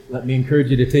Let me encourage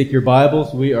you to take your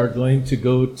Bibles. We are going to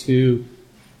go to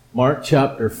Mark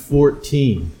chapter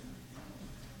 14.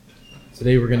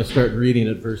 Today we're going to start reading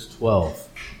at verse 12.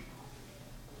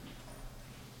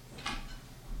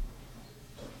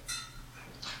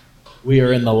 We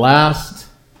are in the last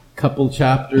couple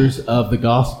chapters of the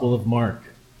Gospel of Mark.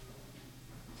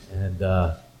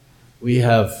 And we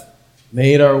have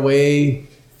made our way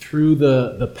through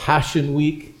the Passion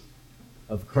Week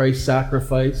of Christ's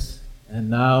sacrifice. And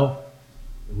now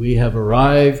we have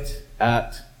arrived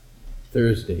at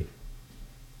Thursday.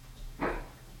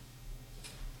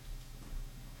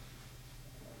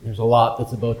 There's a lot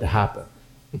that's about to happen.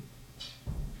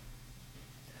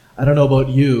 I don't know about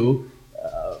you,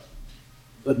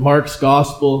 but Mark's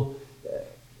gospel,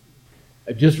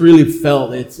 I just really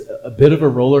felt it's a bit of a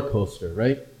roller coaster,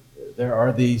 right? There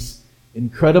are these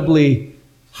incredibly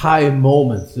high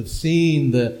moments of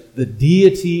seeing the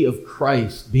deity of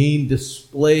Christ being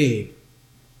displayed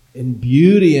in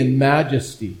beauty and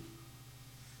majesty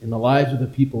in the lives of the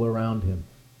people around him.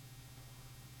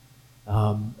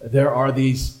 There are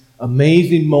these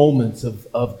amazing moments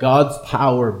of God's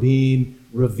power being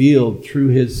revealed through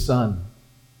his Son.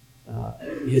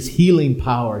 His healing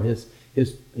power,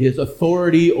 his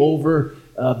authority over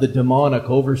the demonic,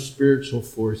 over spiritual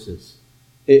forces.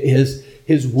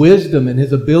 His wisdom and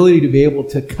his ability to be able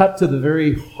to cut to the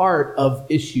very heart of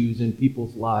issues in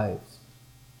people's lives.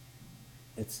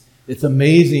 It's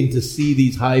amazing to see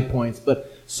these high points,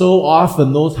 but so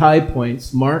often those high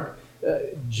points, Mark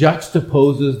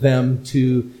juxtaposes them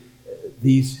to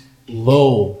these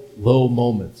low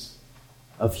moments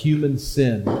of human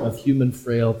sin, of human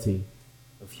frailty,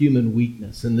 of human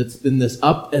weakness. And it's been this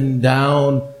up and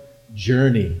down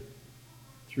journey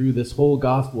through this whole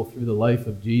gospel, through the life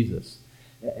of Jesus.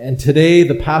 And today,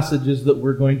 the passages that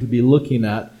we're going to be looking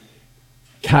at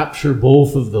capture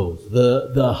both of those.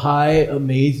 The high,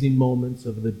 amazing moments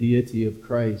of the deity of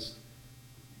Christ.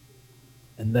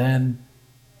 And then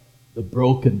the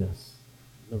brokenness,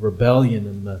 the rebellion,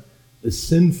 and the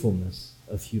sinfulness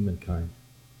of humankind.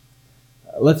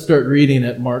 Let's start reading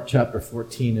at Mark chapter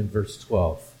 14 and verse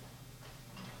 12.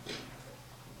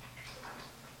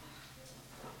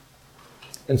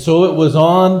 And so it was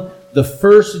on the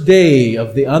first day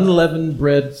of the unleavened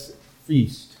bread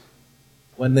feast,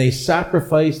 when they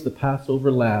sacrificed the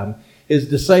Passover lamb, his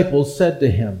disciples said to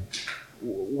him,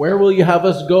 "Where will you have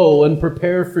us go and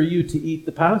prepare for you to eat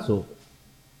the Passover?"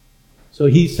 So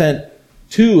he sent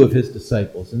two of his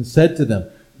disciples and said to them,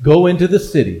 "Go into the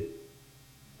city,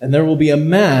 and there will be a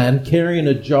man carrying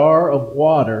a jar of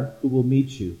water who will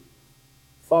meet you.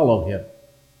 Follow him.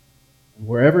 And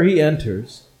wherever he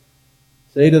enters,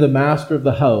 say to the master of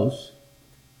the house,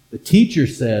 'The teacher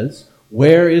says,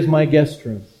 where is my guest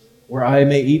room, where I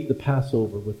may eat the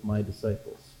Passover with my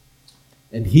disciples?'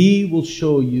 And he will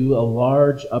show you a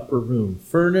large upper room,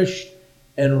 furnished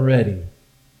and ready.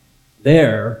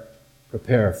 There,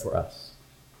 prepare for us."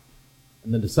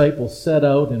 And the disciples set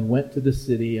out and went to the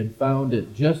city and found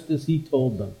it just as he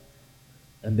told them.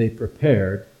 And they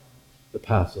prepared the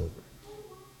Passover.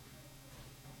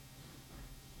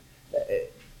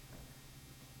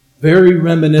 Very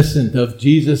reminiscent of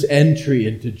Jesus' entry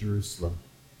into Jerusalem.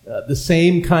 The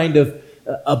same kind of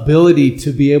ability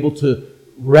to be able to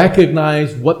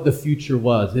recognize what the future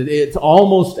was. It's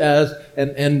almost as,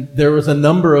 and there was a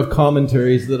number of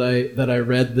commentaries that I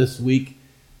read this week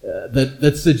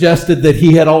that suggested that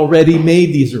he had already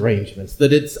made these arrangements,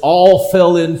 that it's all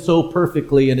fell in so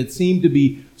perfectly, and it seemed to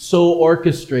be so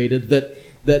orchestrated that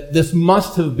this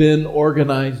must have been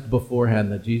organized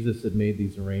beforehand, that Jesus had made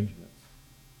these arrangements.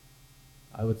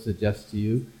 I would suggest to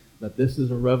you that this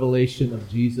is a revelation of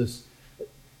Jesus'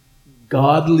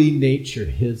 godly nature,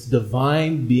 his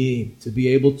divine being, to be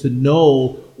able to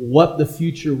know what the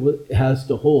future has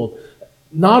to hold.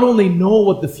 Not only know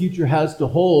what the future has to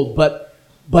hold, but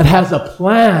has a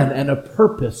plan and a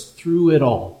purpose through it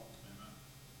all.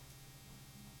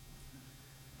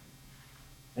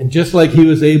 And just like he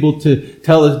was able to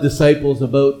tell his disciples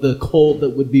about the colt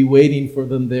that would be waiting for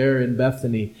them there in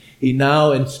Bethany, he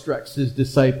now instructs his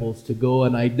disciples to go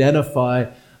and identify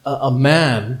a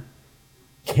man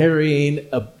carrying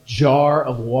a jar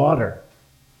of water.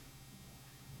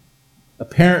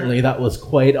 Apparently, that was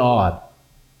quite odd.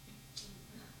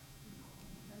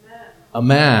 A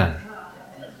man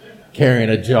carrying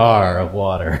a jar of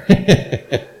water.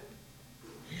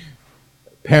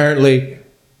 Apparently,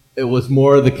 it was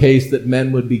more the case that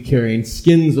men would be carrying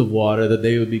skins of water, that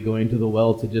they would be going to the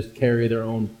well to just carry their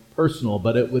own personal,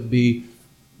 but it would be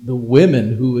the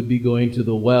women who would be going to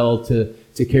the well to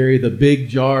carry the big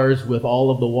jars with all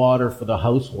of the water for the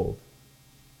household.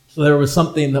 So there was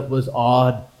something that was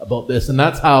odd about this, and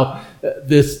that's how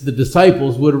the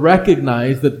disciples would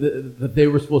recognize that they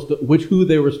were supposed to, who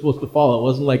they were supposed to follow. It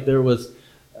wasn't like there was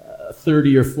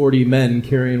 30 or 40 men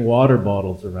carrying water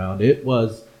bottles around. It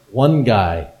was one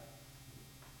guy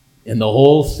in the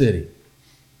whole city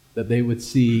that they would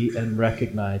see and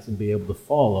recognize and be able to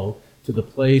follow to the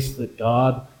place that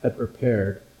God had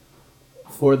prepared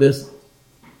for this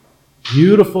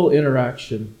beautiful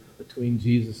interaction between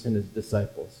Jesus and his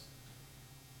disciples.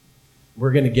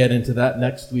 We're going to get into that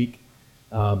next week.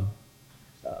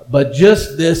 But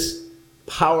just this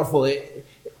powerful,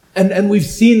 and we've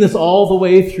seen this all the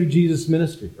way through Jesus'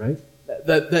 ministry, right?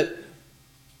 That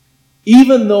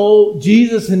even though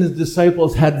Jesus and his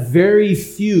disciples had very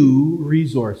few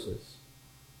resources,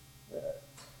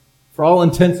 for all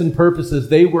intents and purposes,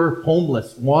 they were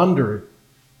homeless, wandering.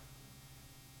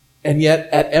 And yet,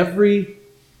 at every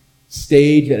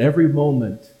stage, at every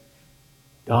moment,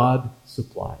 God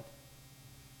supplied.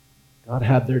 God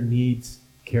had their needs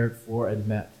cared for and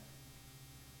met.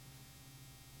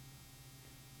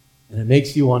 And it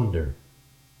makes you wonder,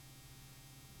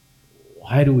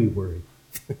 why do we worry?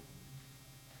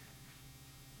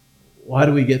 Why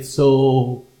do we get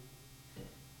so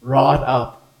wrought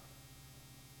up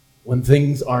when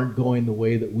things aren't going the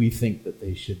way that we think that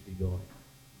they should be going?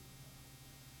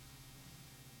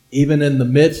 Even in the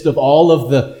midst of all of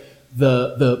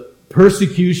the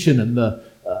persecution and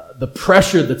the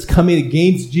pressure that's coming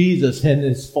against Jesus and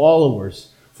his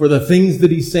followers for the things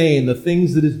that he's saying, the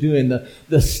things that he's doing,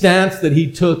 the stance that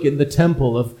he took in the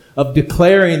temple of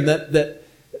declaring that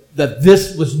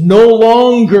this was no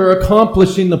longer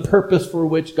accomplishing the purpose for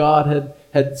which God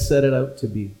had set it out to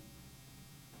be.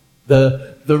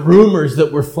 The rumors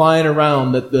that were flying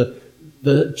around that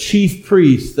the chief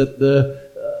priests, that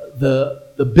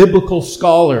the biblical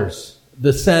scholars,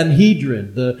 the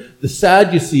Sanhedrin, the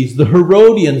Sadducees, the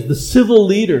Herodians, the civil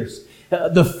leaders,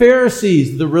 the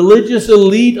Pharisees, the religious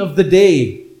elite of the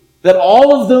day, that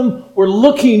all of them were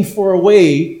looking for a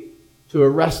way to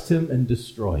arrest him and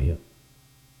destroy him.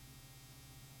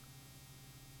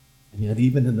 And yet,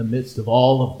 even in the midst of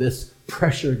all of this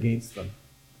pressure against them,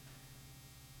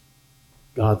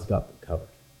 God's got them covered.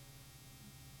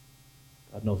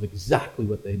 God knows exactly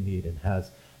what they need and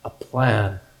has a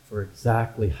plan for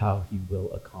exactly how he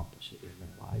will accomplish it in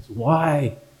their lives.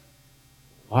 Why?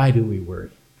 Why do we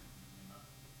worry?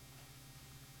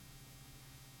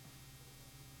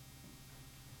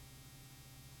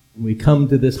 And we come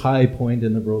to this high point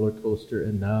in the roller coaster,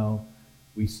 and now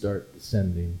we start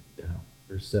descending down.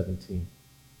 Verse 17.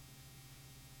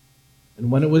 And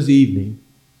when it was evening,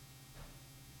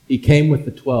 he came with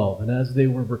the 12, and as they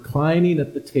were reclining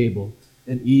at the table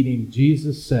and eating,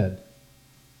 Jesus said,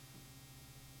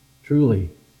 "Truly,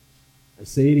 I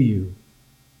say to you,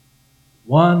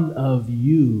 one of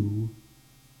you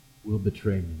will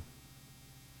betray me.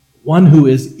 One who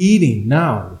is eating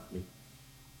now with me."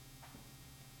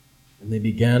 And they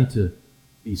began to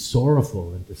be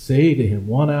sorrowful and to say to him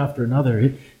one after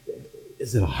another,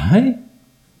 "Is it I?" And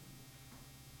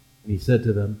he said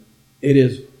to them, "It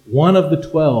is one of the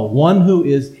 12, one who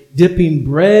is dipping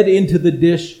bread into the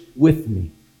dish with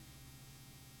me.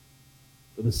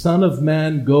 For the Son of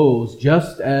Man goes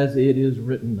just as it is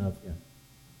written of him.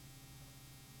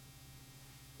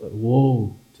 But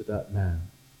woe to that man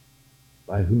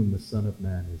by whom the Son of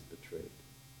Man is betrayed.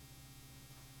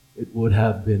 It would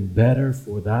have been better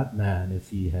for that man if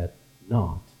he had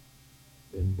not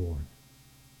been born."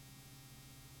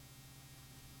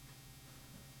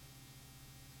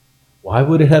 Why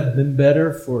would it have been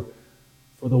better for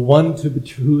the one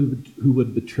who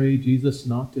would betray Jesus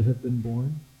not to have been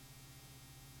born?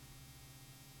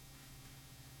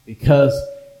 Because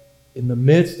in the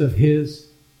midst of his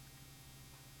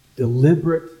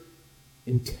deliberate,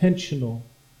 intentional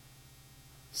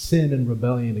sin and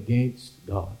rebellion against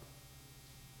God,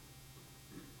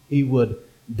 he would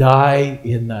die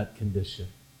in that condition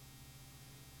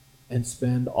and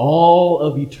spend all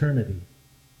of eternity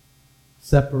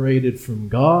separated from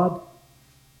God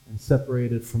and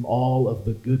separated from all of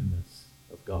the goodness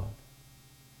of God.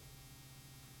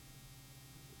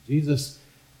 Jesus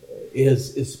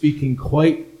is speaking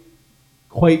quite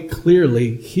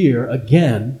clearly here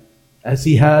again, as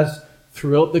he has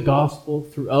throughout the gospel,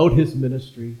 throughout his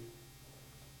ministry,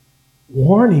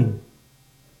 warning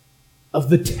of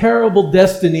the terrible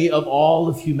destiny of all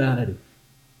of humanity.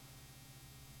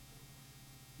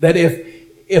 That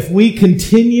if we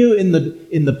continue in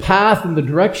the path, in the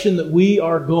direction that we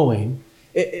are going,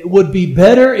 it would be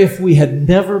better if we had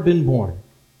never been born,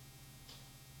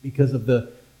 because of the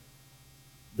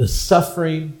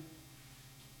suffering,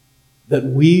 that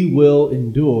we will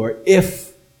endure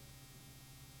if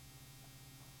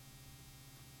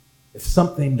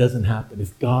something doesn't happen,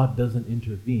 if God doesn't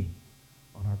intervene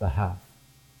on our behalf.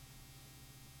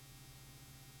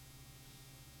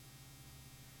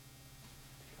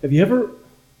 Have you ever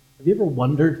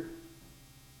wondered?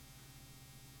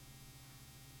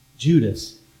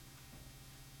 Judas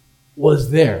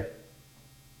was there,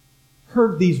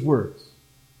 heard these words.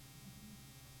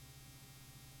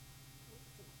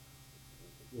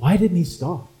 Why didn't he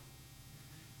stop?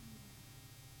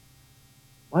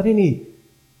 Why didn't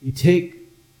he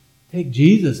take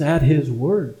Jesus at his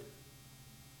word?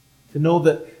 To know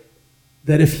that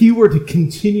if he were to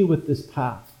continue with this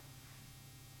path,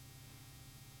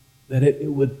 that it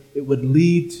would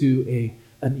lead to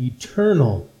an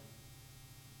eternal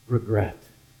regret,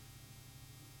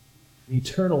 an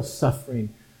eternal suffering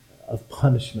of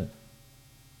punishment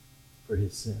for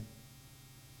his sin.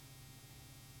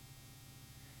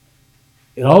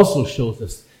 It also shows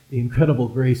us the incredible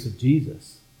grace of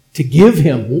Jesus to give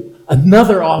him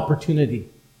another opportunity.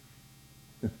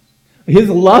 His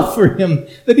love for him,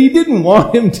 that he didn't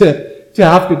want him to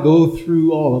have to go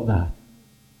through all of that.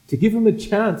 To give him a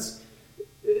chance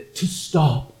to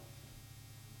stop,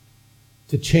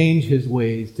 to change his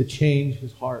ways, to change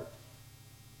his heart,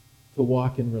 to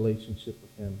walk in relationship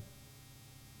with him.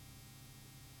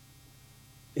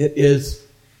 It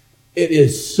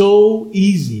is so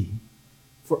easy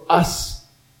for us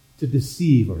to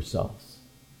deceive ourselves.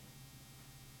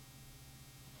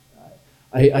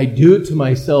 I do it to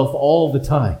myself all the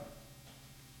time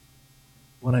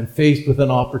when I'm faced with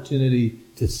an opportunity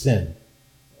to sin,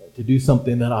 to do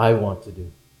something that I want to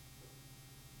do.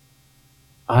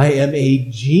 I am a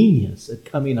genius at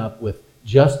coming up with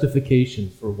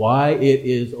justifications for why it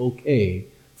is okay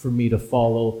for me to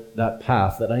follow that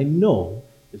path that I know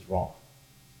is wrong.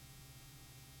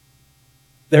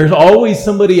 There's always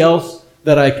somebody else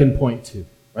that I can point to,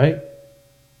 right?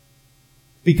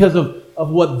 Because of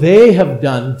what they have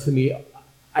done to me,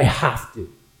 I have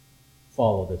to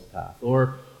follow this path.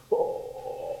 Or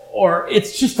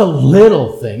it's just a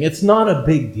little thing. It's not a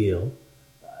big deal.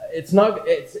 It's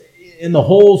in the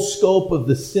whole scope of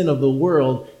the sin of the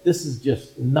world, this is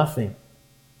just nothing.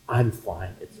 I'm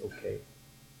fine. It's okay.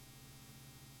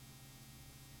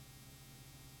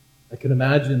 I can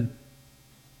imagine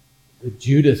that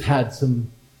Judas had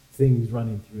some things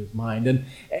running through his mind.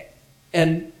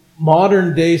 And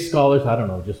modern day scholars, I don't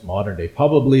know, just modern day,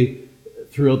 probably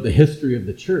throughout the history of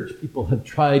the church, people have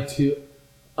tried to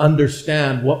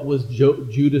understand what was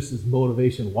Judas's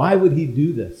motivation. Why would he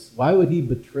do this? Why would he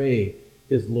betray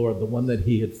his Lord, the one that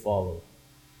he had followed?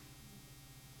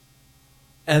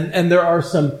 And there are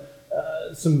some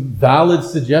valid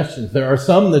suggestions. There are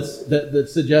some that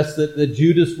suggest that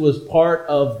Judas was part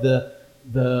of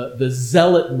the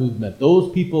zealot movement.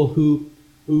 Those people who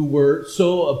were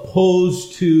so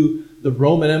opposed to the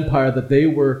Roman Empire that they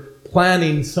were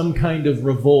planning some kind of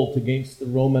revolt against the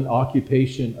Roman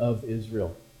occupation of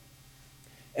Israel.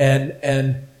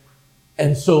 And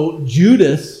so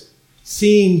Judas,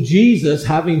 seeing Jesus,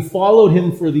 having followed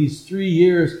him for these 3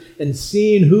 years and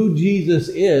seeing who Jesus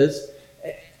is,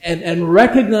 and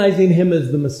recognizing him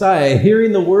as the Messiah,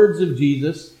 hearing the words of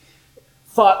Jesus,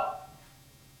 thought,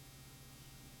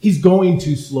 he's going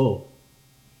too slow.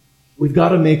 We've got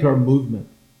to make our movement.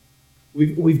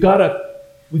 We've got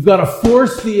to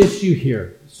force the issue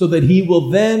here so that he will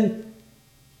then,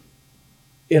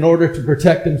 in order to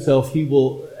protect himself, he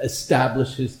will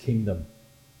establish his kingdom.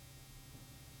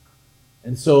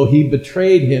 And so he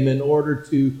betrayed him in order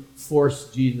to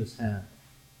force Jesus' hand.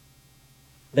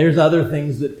 There's other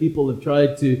things that people have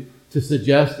tried to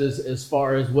suggest as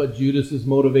far as what Judas's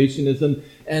motivation is,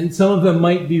 and some of them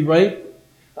might be right.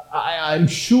 I'm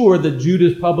sure that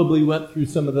Judas probably went through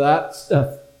some of that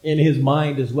stuff in his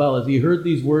mind as well as he heard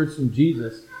these words from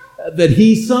Jesus, that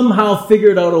he somehow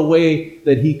figured out a way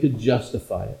that he could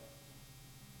justify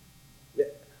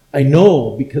it. I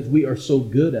know, because we are so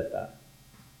good at that.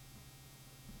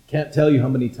 Can't tell you how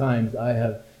many times I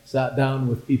have sat down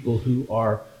with people who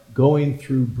are going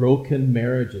through broken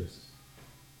marriages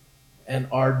and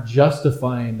are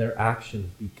justifying their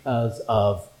actions because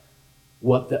of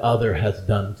what the other has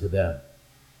done to them.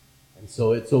 And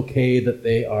so it's okay that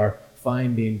they are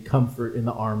finding comfort in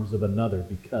the arms of another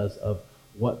because of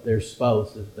what their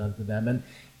spouse has done to them.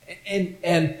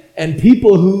 And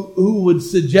people who would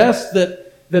suggest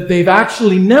that they've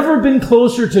actually never been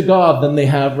closer to God than they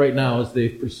have right now as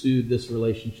they've pursued this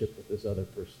relationship with this other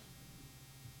person.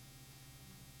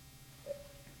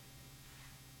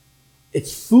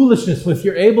 It's foolishness. If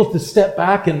you're able to step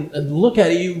back and look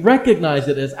at it, you recognize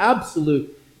it as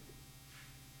absolute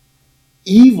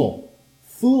evil,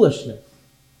 foolishness.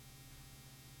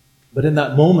 But in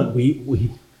that moment,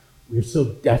 we're so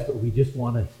desperate. We just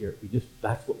want to hear it.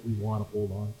 That's what we want to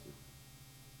hold on to.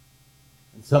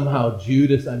 And somehow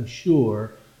Judas, I'm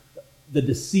sure, the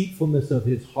deceitfulness of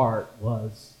his heart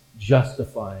was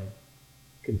justifying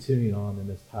continuing on in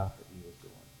this path that he was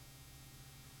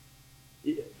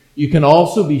going. You can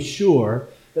also be sure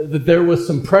that there was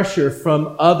some pressure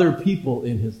from other people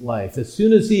in his life. As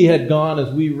soon as he had gone,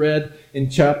 as we read in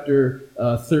chapter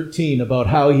 13, about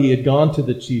how he had gone to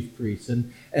the chief priests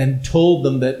and told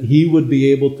them that he would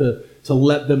be able to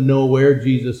let them know where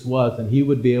Jesus was, and he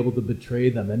would be able to betray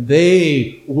them. And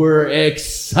they were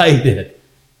excited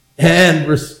and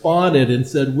responded and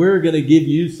said, we're going to give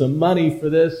you some money for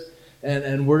this,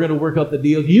 and we're going to work out the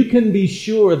deal. You can be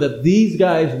sure that these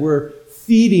guys were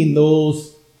feeding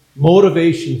those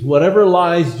motivations, whatever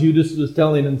lies Judas was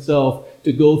telling himself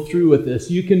to go through with this.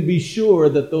 You can be sure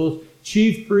that those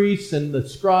chief priests and the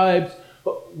scribes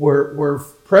were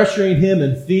pressuring him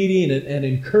and feeding and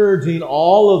encouraging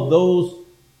all of those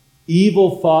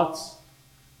evil thoughts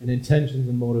and intentions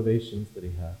and motivations that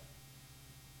he had.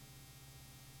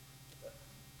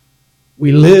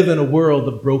 We live in a world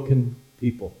of broken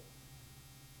people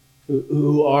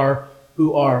who are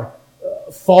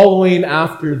following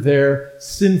after their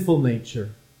sinful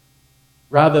nature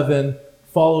rather than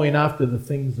following after the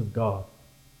things of God.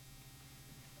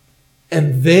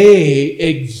 And they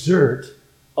exert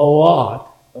a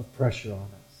lot of pressure on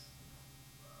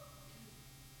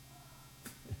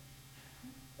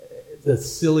us. It's a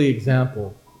silly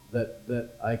example that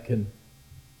I can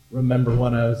remember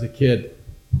when I was a kid.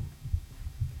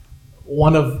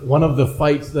 One of the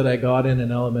fights that I got in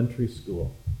elementary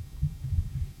school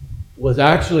was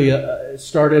actually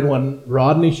started when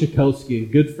Rodney Shakowski, a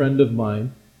good friend of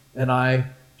mine, and I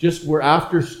just were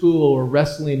after school or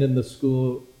wrestling in the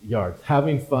school yards,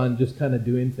 having fun, just kind of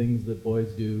doing things that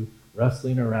boys do,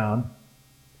 wrestling around.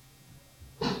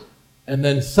 And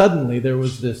then suddenly there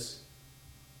was this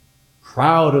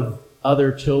crowd of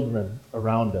other children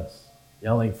around us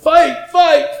yelling, "Fight,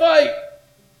 fight, fight!"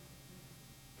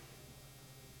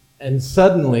 And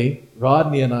suddenly,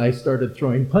 Rodney and I started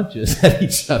throwing punches at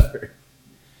each other.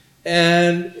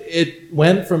 And it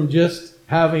went from just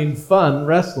having fun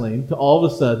wrestling to all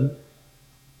of a sudden,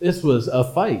 this was a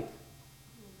fight.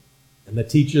 And the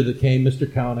teacher that came,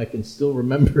 Mr. Cowan, I can still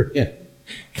remember him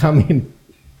coming,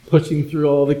 pushing through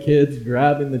all the kids,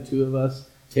 grabbing the two of us,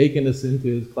 taking us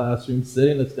into his classroom,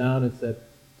 sitting us down and said,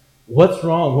 "What's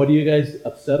wrong? What are you guys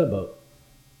upset about?"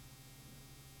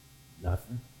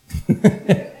 "Nothing."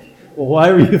 "Well,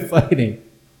 why were you fighting?"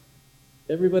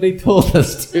 "Everybody told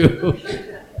us to."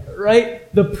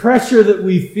 Right? The pressure that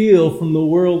we feel from the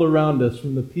world around us,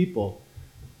 from the people,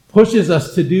 pushes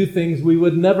us to do things we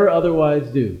would never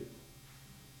otherwise do.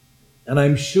 And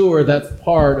I'm sure that's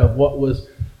part of what was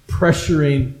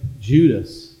pressuring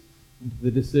Judas into the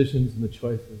decisions and the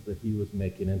choices that he was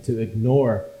making, and to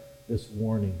ignore this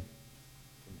warning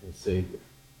from his Savior.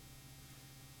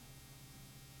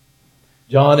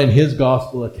 John, in his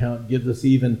gospel account, gives us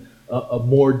even a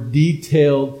more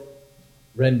detailed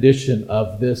rendition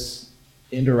of this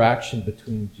interaction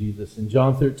between Jesus. In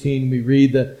John 13, we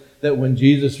read that when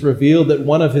Jesus revealed that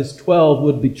one of his 12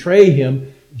 would betray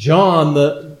him, John,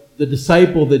 the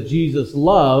disciple that Jesus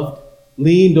loved,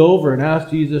 leaned over and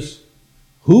asked Jesus,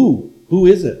 Who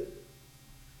is it?"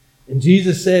 And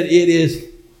Jesus said, "It is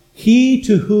he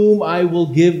to whom I will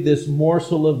give this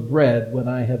morsel of bread when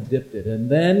I have dipped it." And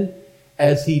then,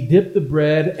 as he dipped the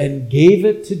bread and gave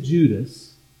it to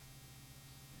Judas,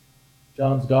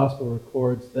 John's gospel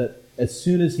records that as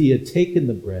soon as he had taken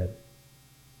the bread,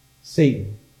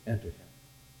 Satan entered him.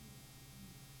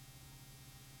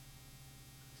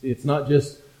 See, it's not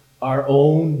just our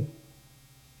own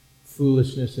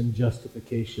foolishness and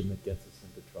justification that gets us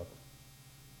into trouble.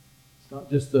 It's not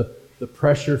just the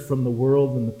pressure from the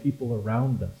world and the people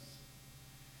around us.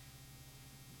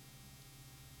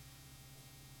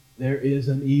 There is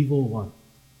an evil one.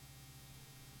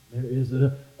 There is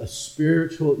a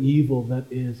spiritual evil that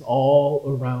is all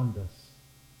around us,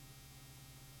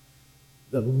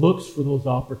 that looks for those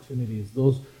opportunities,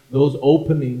 those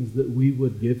openings that we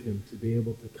would give him to be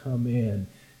able to come in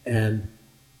and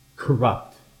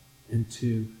corrupt and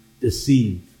to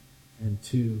deceive and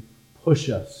to push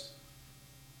us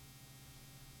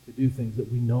to do things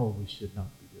that we know we should not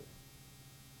be doing.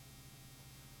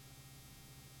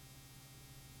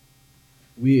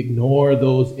 We ignore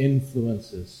those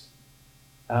influences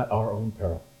at our own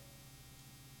peril,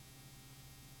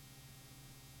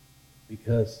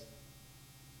 because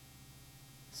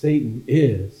Satan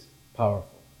is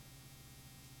powerful.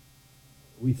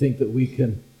 We think that we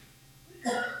can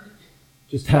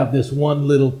just have this one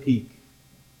little peak.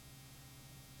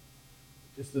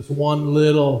 Just this one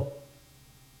little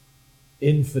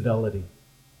infidelity.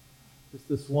 Just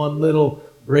this one little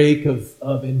break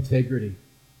of integrity.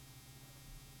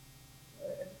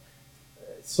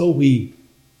 So we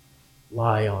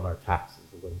lie on our taxes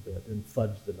a little bit and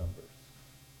fudge the numbers.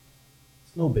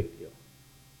 It's no big deal.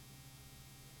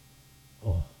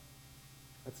 Oh,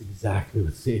 that's exactly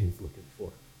what Satan's looking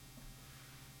for.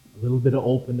 A little bit of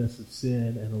openness of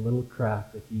sin and a little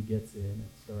crack that he gets in and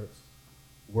starts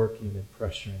working and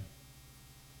pressuring.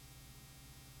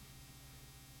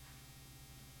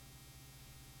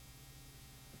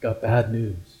 I've got bad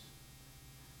news.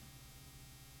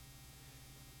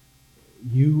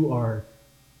 You are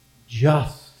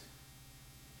just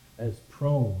as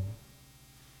prone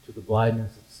to the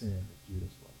blindness of sin as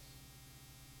Judas was.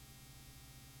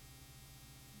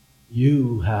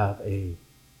 You have a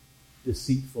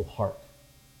deceitful heart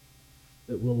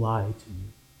that will lie to you,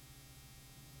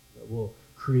 that will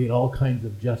create all kinds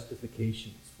of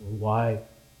justifications for why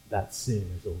that sin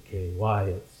is okay, why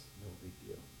it's no big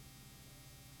deal.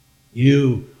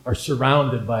 You are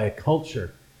surrounded by a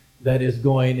culture that is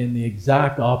going in the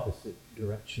exact opposite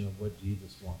direction of what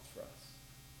Jesus wants for us.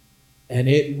 And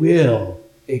it will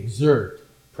exert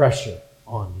pressure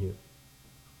on you.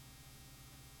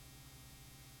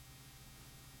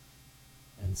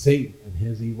 And Satan and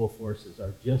his evil forces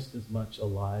are just as much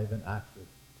alive and active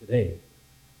today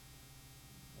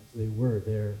as they were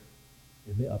there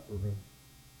in the upper room.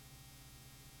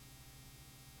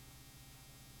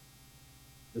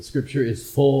 The scripture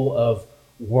is full of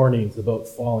warnings about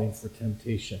falling for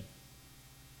temptation.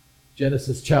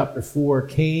 Genesis chapter 4,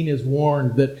 Cain is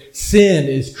warned that sin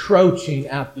is crouching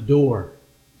at the door,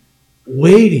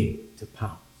 waiting to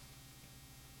pounce.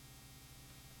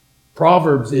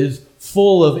 Proverbs is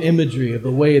full of imagery of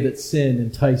the way that sin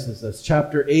entices us.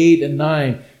 Chapter 8 and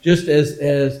 9, just as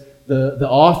the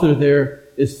author there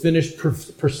is finished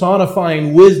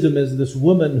personifying wisdom as this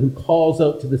woman who calls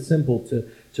out to the simple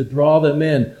to draw them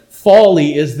in.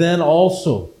 Folly is then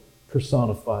also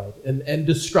personified and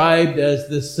described as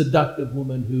this seductive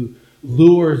woman who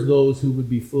lures those who would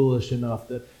be foolish enough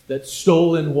that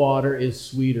stolen water is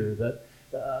sweeter, that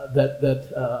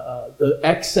the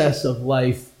excess of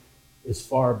life is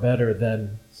far better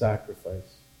than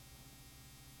sacrifice.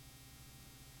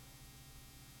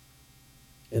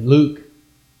 In Luke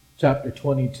chapter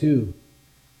 22,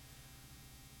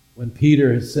 when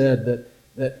Peter has said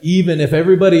that even if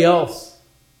everybody else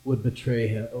would betray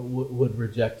him, would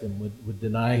reject him, would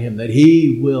deny him, that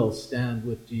he will stand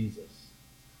with Jesus.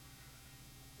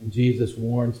 And Jesus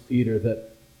warns Peter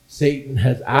that Satan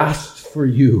has asked for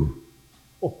you,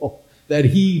 that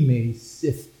he may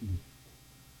sift you.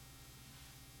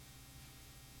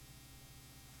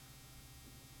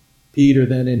 Peter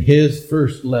then in his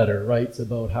first letter writes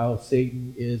about how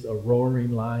Satan is a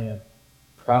roaring lion,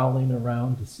 prowling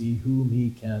around to see whom he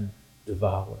can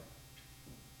devour.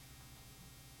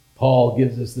 Paul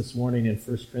gives us this morning in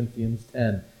 1 Corinthians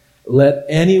 10, let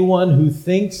anyone who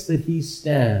thinks that he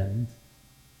stands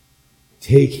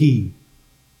take heed,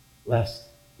 lest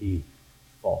he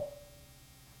fall.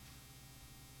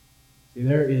 See,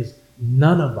 there is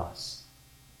none of us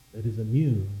that is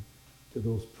immune to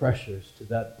those pressures, to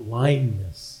that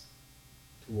blindness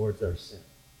towards our sin.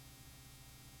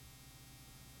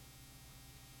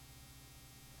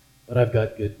 But I've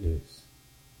got good news.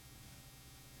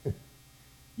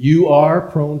 You are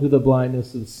prone to the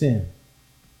blindness of sin.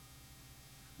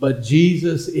 But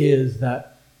Jesus is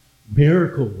that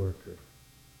miracle worker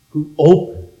who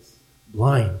opens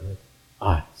blinded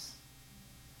eyes.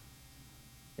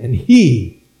 And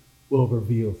he will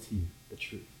reveal to you the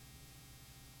truth.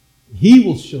 He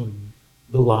will show you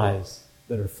the lies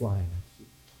that are flying at you.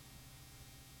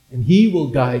 And he will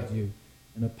guide you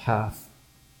in a path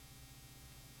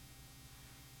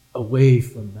away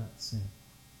from that sin.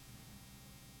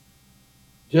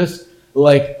 Just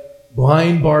like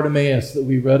blind Bartimaeus that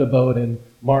we read about in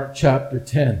Mark chapter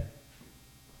 10.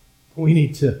 We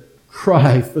need to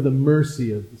cry for the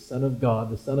mercy of the Son of God,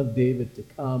 the Son of David, to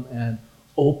come and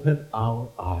open our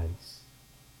eyes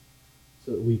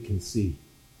so that we can see.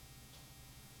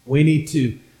 We need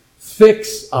to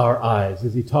fix our eyes,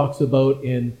 as he talks about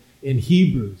in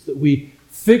Hebrews, that we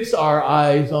fix our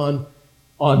eyes on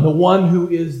the one who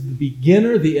is the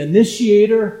beginner, the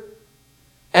initiator,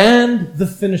 and the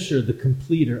finisher, the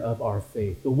completer of our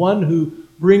faith. The one who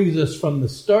brings us from the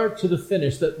start to the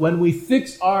finish, that when we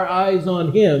fix our eyes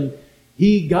on him,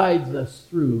 he guides us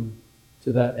through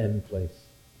to that end place,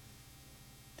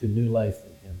 to new life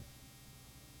in him.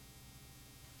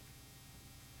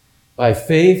 By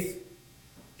faith,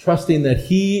 trusting that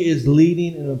He is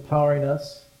leading and empowering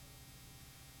us,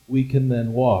 we can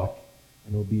then walk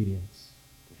in obedience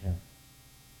to Him.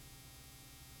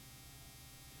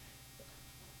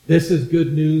 This is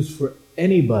good news for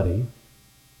anybody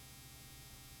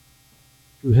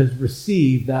who has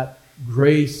received that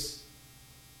grace,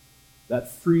 that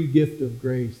free gift of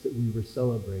grace that we were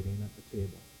celebrating at the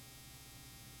table.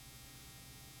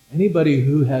 Anybody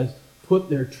who has put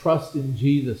their trust in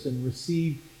Jesus and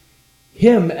received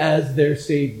Him as their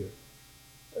Savior,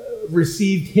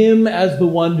 received Him as the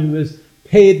one who has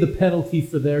paid the penalty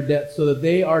for their debt so that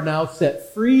they are now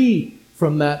set free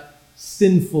from that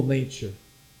sinful nature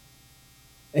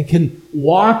and can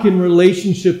walk in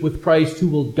relationship with Christ, who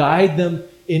will guide them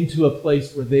into a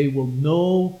place where they will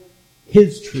know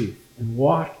His truth and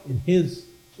walk in His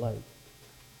light.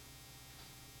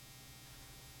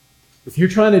 If you're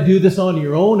trying to do this on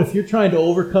your own, if you're trying to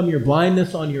overcome your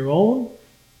blindness on your own,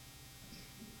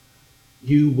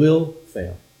 you will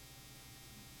fail.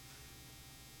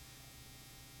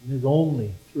 It is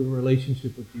only through a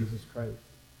relationship with Jesus Christ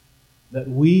that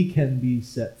we can be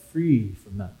set free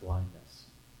from that blindness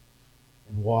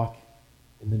and walk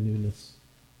in the newness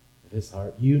of His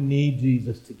heart. You need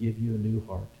Jesus to give you a new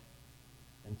heart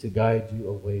and to guide you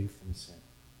away from sin.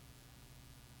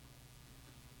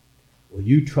 Will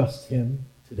you trust Him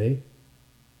today?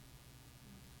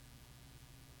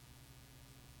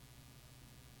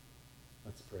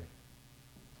 Let's pray.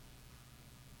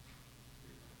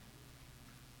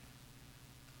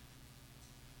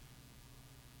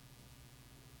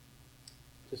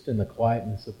 Just in the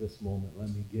quietness of this moment, let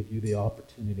me give you the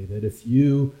opportunity that if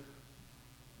you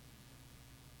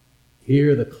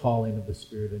hear the calling of the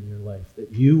Spirit in your life,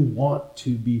 that you want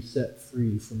to be set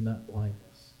free from that blindness,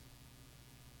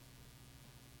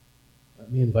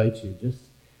 let me invite you just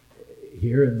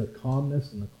here in the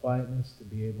calmness and the quietness to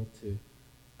be able to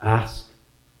ask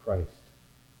Christ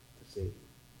to save you.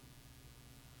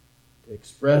 To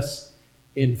express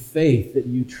in faith that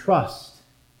you trust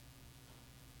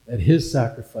that His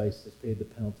sacrifice has paid the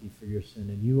penalty for your sin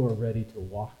and you are ready to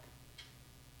walk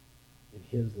in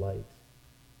His light,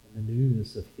 in the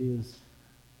newness of His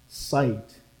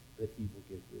sight that He will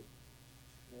give you.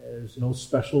 There's no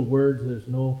special words, there's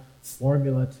no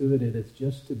formula to it. It is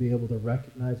just to be able to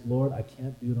recognize, Lord, I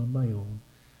can't do it on my own.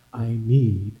 I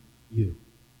need you.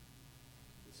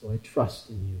 So I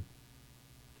trust in you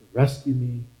to rescue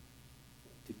me,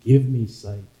 to give me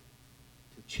sight,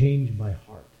 to change my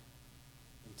heart,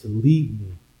 and to lead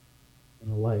me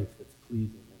in a life that's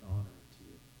pleasing and honoring to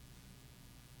you.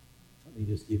 Let me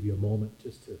just give you a moment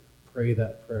just to pray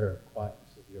that prayer of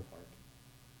quietness of your heart.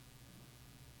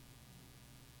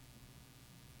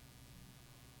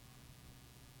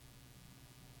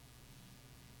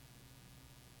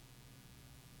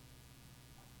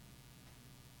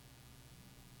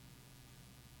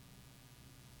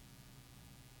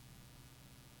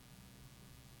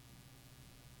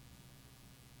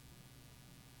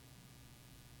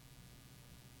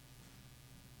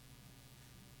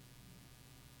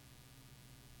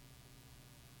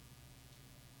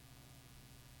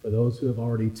 For those who have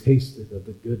already tasted of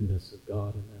the goodness of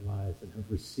God in their lives and have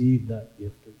received that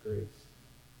gift of grace,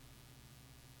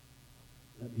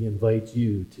 let me invite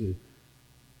you to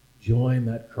join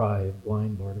that cry of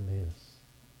blind Bartimaeus.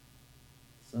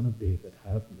 Son of David,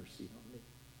 have mercy on me.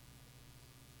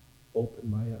 Open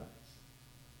my eyes.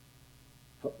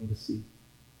 Help me to see.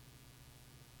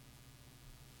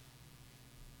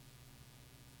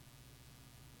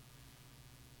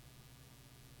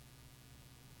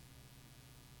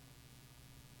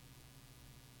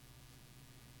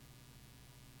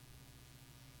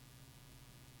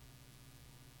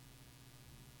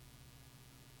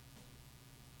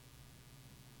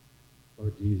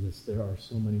 Lord Jesus, there are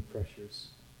so many pressures,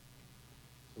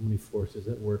 so many forces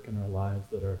at work in our lives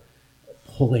that are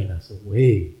pulling us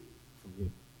away from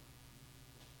you.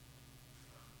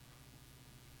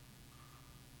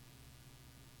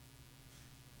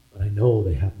 But I know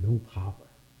they have no power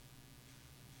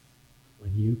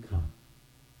when you come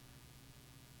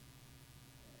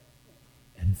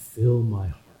and fill my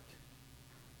heart.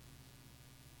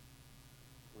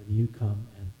 When you come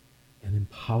and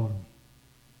empower me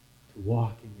to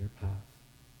walk in your path.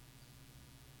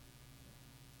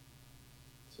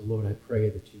 So Lord, I pray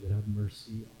that you would have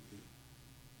mercy on me,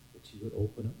 that you would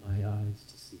open up my eyes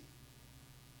to see,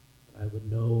 that I would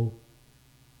know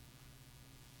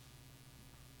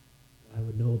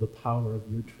the power of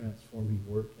your transforming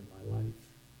work in my life,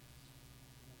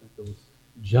 that those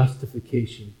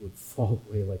justifications would fall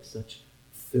away like such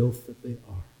filth that they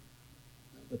are,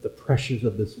 that the pressures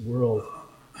of this world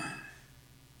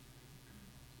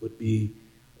would be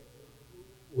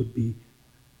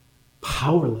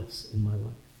powerless in my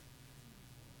life.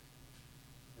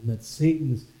 And that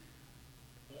Satan's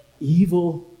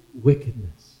evil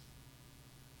wickedness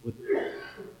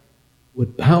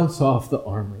would bounce off the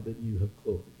armor that you have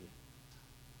clothed me.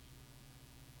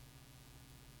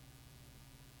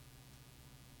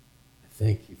 I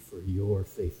thank you for your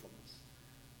faithfulness.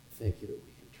 I thank you that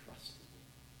we